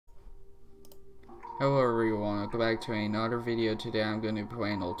Hello everyone, welcome back to another video. Today I'm going to be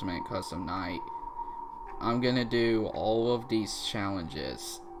playing Ultimate Custom Night. I'm going to do all of these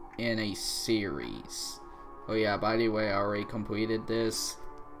challenges in a series. Oh yeah, by the way, I already completed this.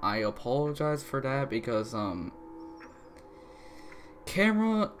 I apologize for that because,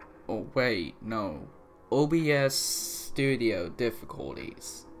 OBS Studio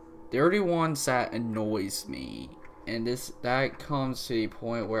difficulties. They're the ones that annoys me. And that comes to the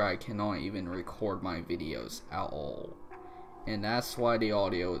point where I cannot even record my videos at all. And that's why the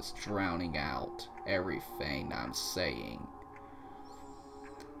audio is drowning out everything I'm saying.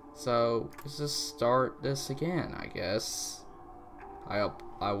 So, let's just start this again, I guess. I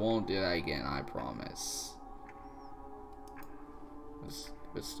won't do that again, I promise.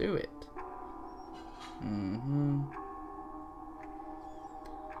 Let's do it.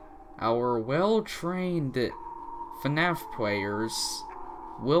 Our well-trained FNAF players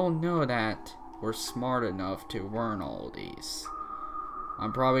will know that we're smart enough to learn all these.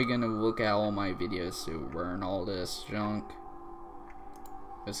 I'm probably gonna look at all my videos to learn all this junk.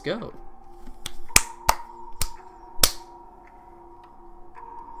 Let's go.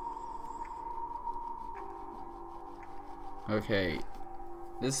 Okay,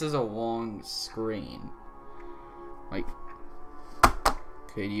 this is a long screen. Like,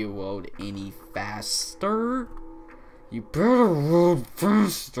 could you load any faster? You better load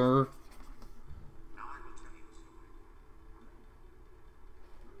faster.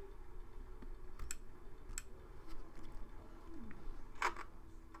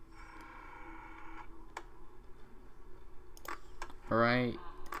 Alright.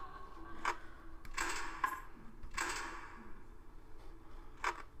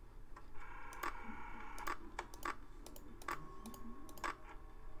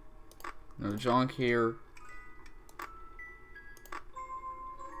 No junk here.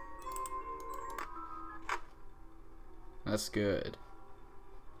 That's good.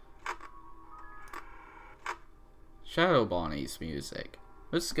 Shadow Bonnie's music.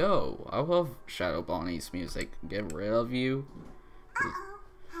 Let's go. I love Shadow Bonnie's music. Get rid of you.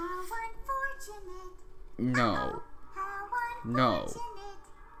 How unfortunate. No. No.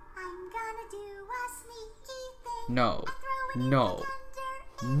 I'm gonna do a sneaky thing. No. No.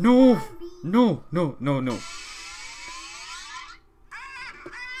 No. No. No. No. No.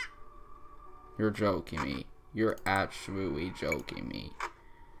 You're joking me. You're absolutely joking me.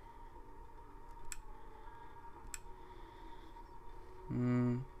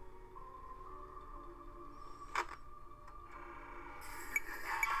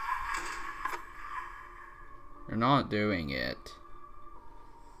 You're not doing it.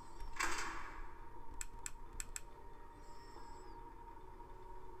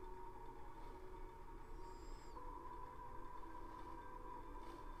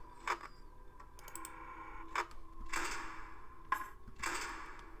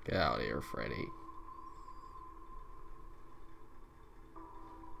 Get out of here, Freddy.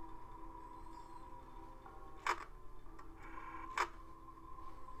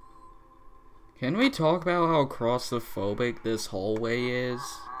 Can we talk about how claustrophobic this hallway is?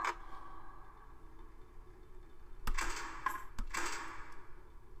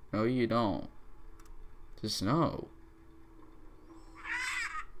 No, you don't. Just no.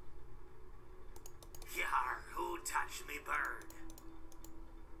 Yar, who touched me bird?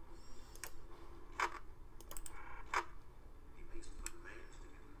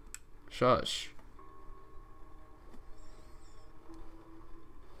 Shush.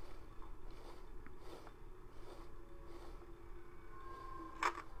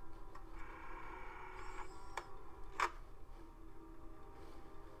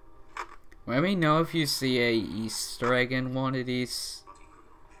 Let me know if you see a Easter egg in one of these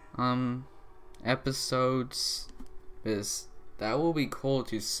episodes, because that will be cool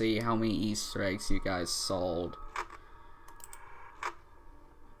to see how many Easter eggs you guys solved.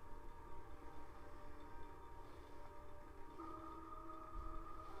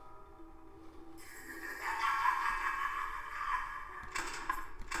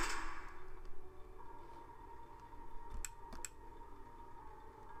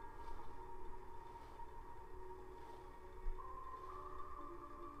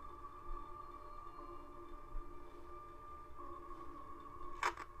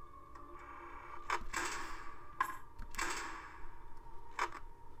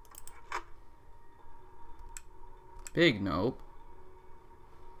 Big nope.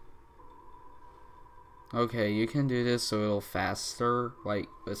 Okay, you can do this a little faster. Like,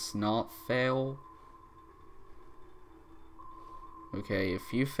 let's not fail. Okay,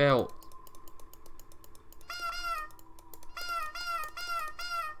 if you fail...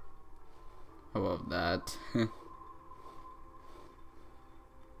 I love that. Thank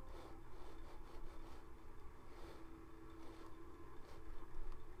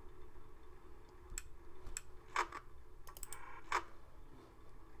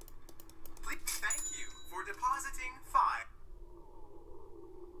you for depositing 5.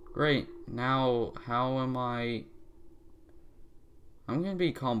 Great. Now, how am I? I'm gonna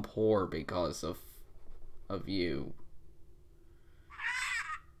become poor because of you.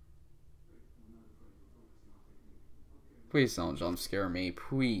 Please don't jump scare me.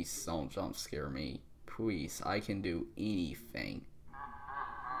 Please don't jump scare me. Please, I can do anything.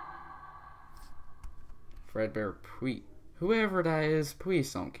 Fredbear, please. Whoever that is,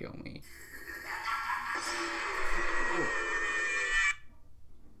 please don't kill me.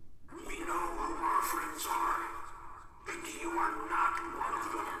 We know who our friends are, and you are not one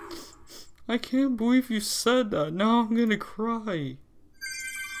of them. I can't believe you said that. Now I'm gonna cry.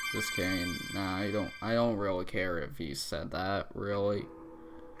 Just kidding. Nah, I don't really care if you said that, really.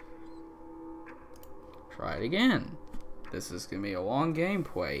 Try it again. This is gonna be a long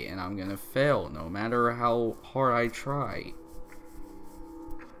gameplay, and I'm gonna fail no matter how hard I try.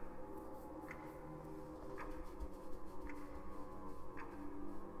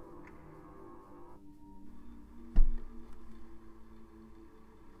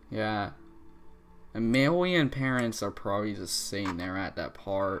 Yeah. A million parents are probably just sitting there at that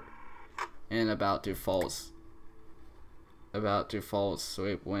part and about to fall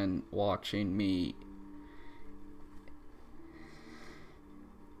asleep when watching me.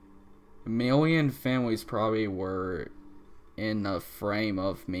 A million families probably were in the frame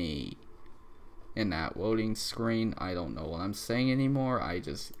of me in that loading screen. I don't know what I'm saying anymore. I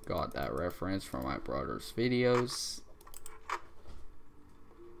just got that reference from my brother's videos.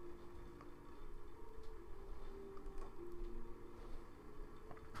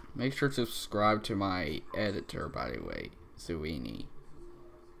 Make sure to subscribe to my editor, by the way, Zuini.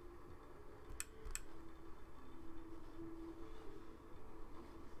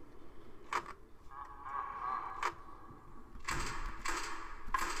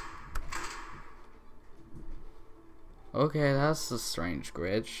 Okay, that's a strange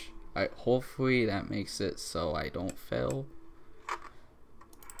glitch. Hopefully that makes it so I don't fail.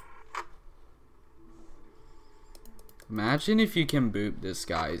 Imagine if you can boop this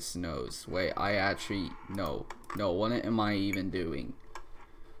guy's nose. Wait, I actually... No. No, what am I even doing?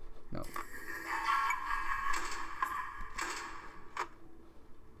 No.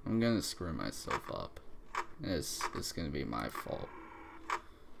 I'm gonna screw myself up. It's gonna be my fault.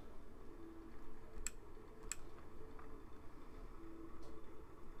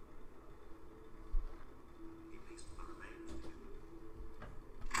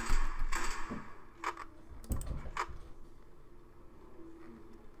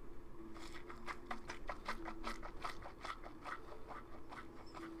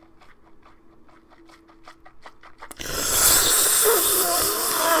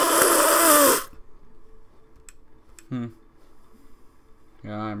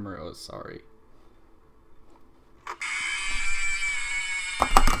 Yeah, I'm really sorry.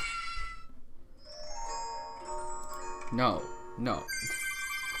 No, no.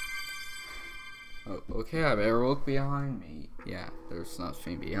 Oh, okay, I better look behind me. Yeah, there's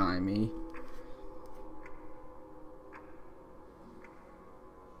nothing behind me.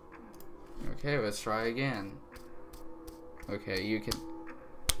 Okay, let's try again. Okay, you can...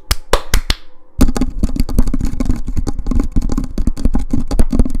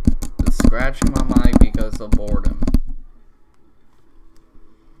 Scratching my mic because of boredom.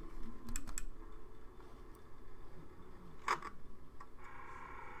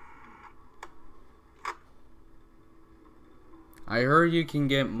 I heard you can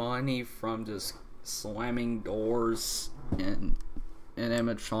get money from just slamming doors in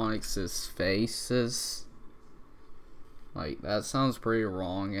animatronics' faces. Like, that sounds pretty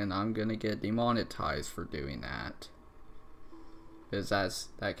wrong, and I'm gonna get demonetized for doing that. Because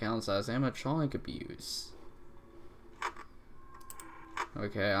that counts as animatronic abuse.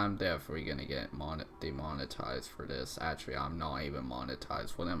 Okay, I'm definitely gonna get demonetized for this. Actually, I'm not even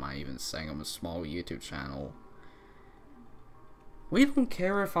monetized. What am I even saying? I'm a small YouTube channel. We don't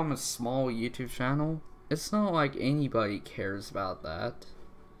care if I'm a small YouTube channel. It's not like anybody cares about that.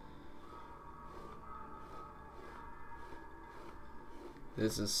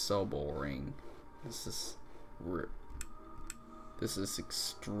 This is so boring. This is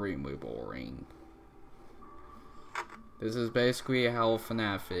extremely boring. This is basically how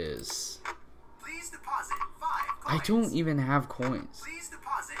FNAF is. Please deposit 5 coins. I don't even have coins. Please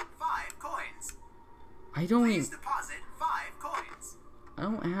deposit 5 coins. I don't Please even... deposit 5 coins. I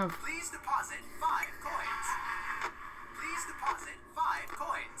don't have... Please deposit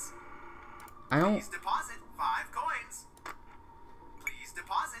I don't. Please deposit 5 coins. Please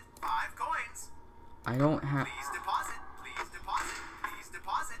deposit 5 coins. I don't have. Please deposit. Please deposit. Please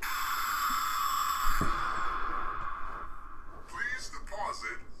deposit.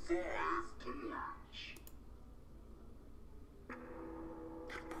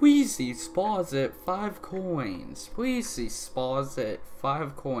 Please deposit 5 coins. Please deposit 5 coins. Please deposit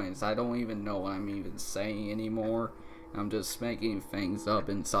 5 coins. I don't even know what I'm even saying anymore. I'm just making things up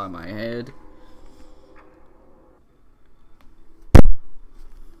inside my head.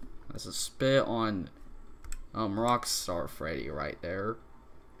 That's a spit on Rockstar Freddy right there.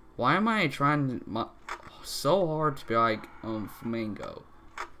 Why am I trying so hard to be like Flamingo?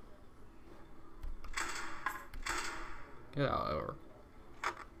 Get out of here.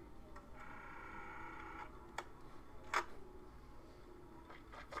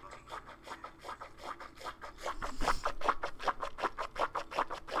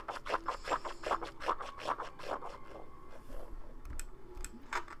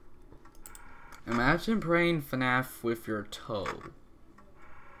 Imagine playing FNAF with your toe.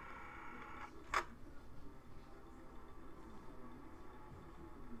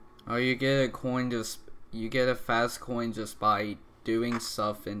 Oh, you get a coin you get a fast coin just by doing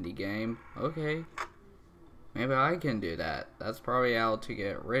stuff in the game. Okay. Maybe I can do that. That's probably how to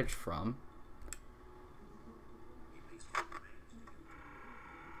get rich from.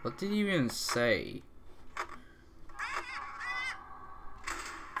 What did you even say?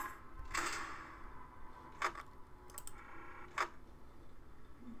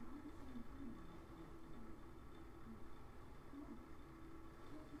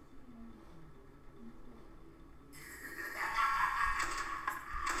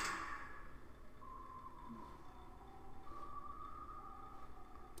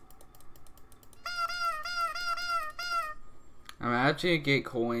 I'm actually gonna get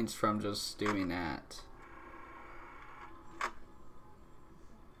coins from just doing that.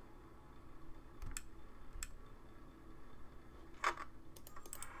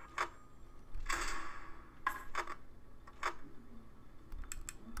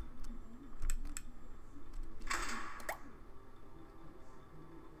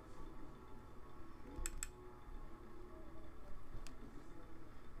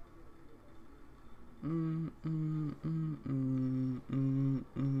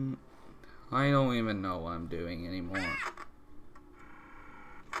 I don't even know what I'm doing anymore.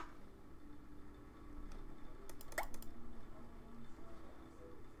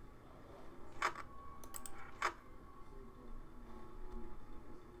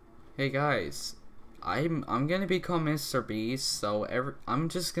 Hey guys, I'm gonna become Mr. Beast, so I'm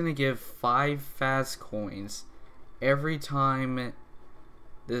just gonna give 5 fast coins every time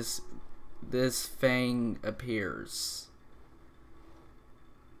this thing appears.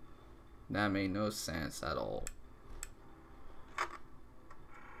 That made no sense at all.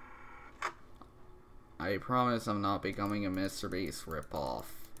 I promise I'm not becoming a Mr. Beast ripoff,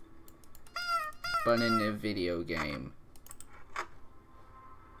 but in a video game.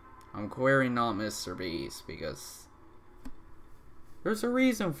 I'm querying not Mr. Beast because there's a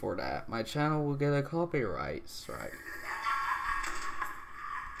reason for that. My channel will get a copyright strike.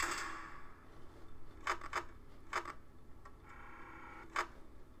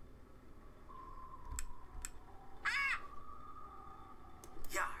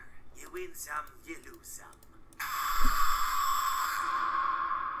 Win some, you lose some.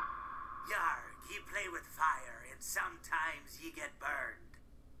 Yarg, you play with fire, and sometimes you get burned.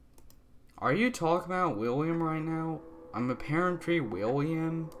 Are you talking about William right now? I'm apparently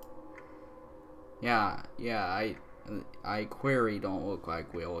William. Yeah, I query don't look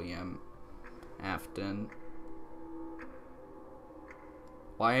like William Afton.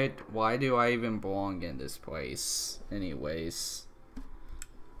 Why do I even belong in this place? Anyways.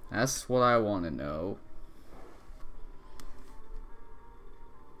 That's what I want to know.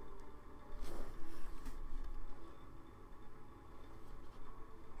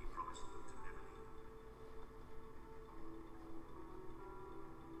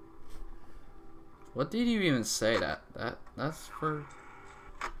 What did you even say that's for?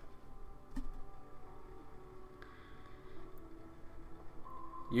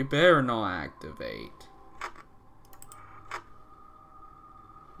 You better not activate.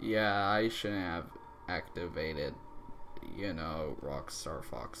 Yeah, I shouldn't have activated, you know, Rockstar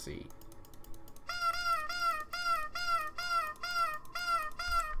Foxy.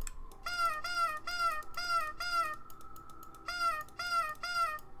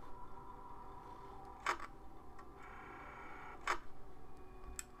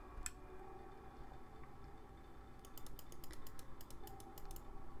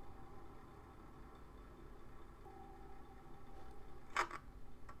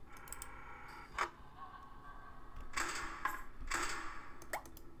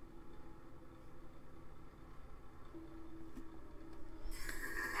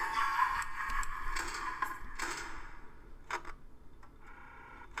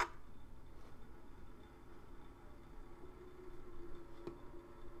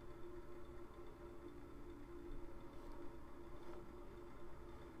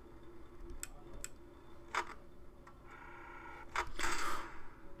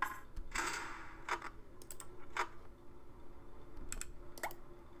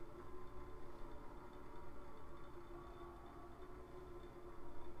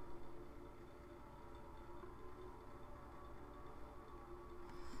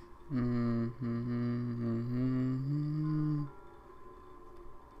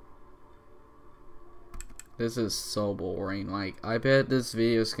 This is so boring. Like, I bet this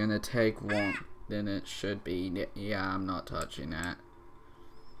video is gonna take long than it should be. Yeah, I'm not touching that.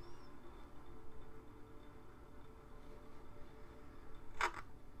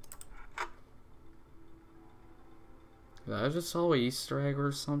 Did I just saw an Easter egg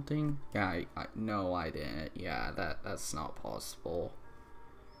or something? Yeah, no, I didn't. Yeah, that's not possible.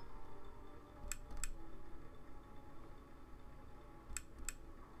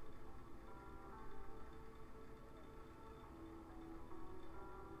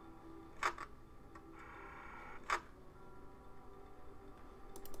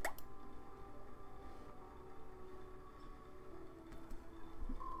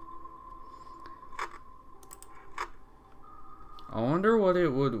 I wonder what it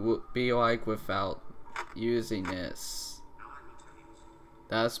would be like without using this.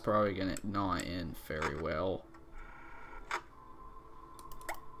 That's probably gonna not end very well.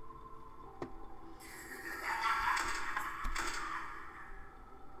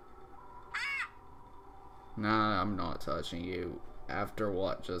 Nah, I'm not touching you after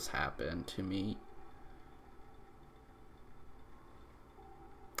what just happened to me.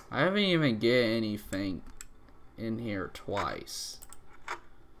 I haven't even get anything in here twice.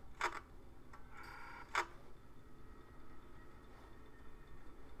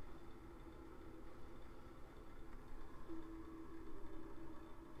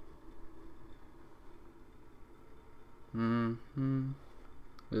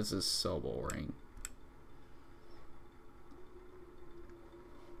 This is so boring.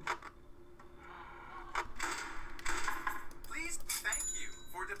 Please, thank you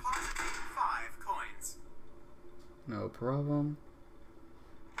for depositing 5 coins. No problem.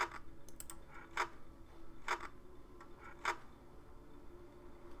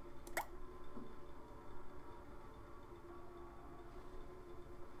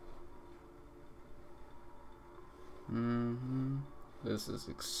 This is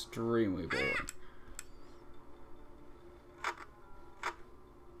extremely boring.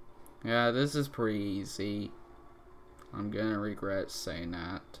 Yeah, this is pretty easy. I'm gonna regret saying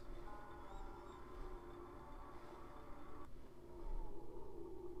that.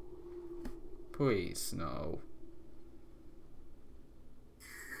 Please, no.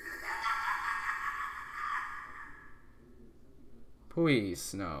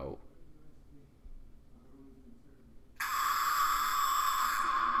 Please, no.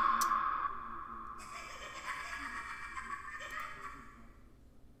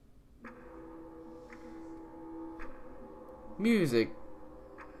 Music.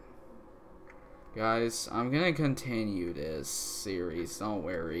 Guys, I'm gonna continue this series, don't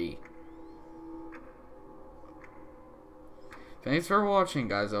worry. Thanks for watching,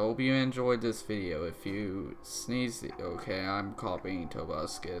 guys. I hope you enjoyed this video. If you sneeze, okay, I'm copying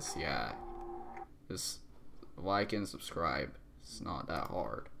Tobuscus, yeah. Just like and subscribe. It's not that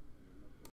hard.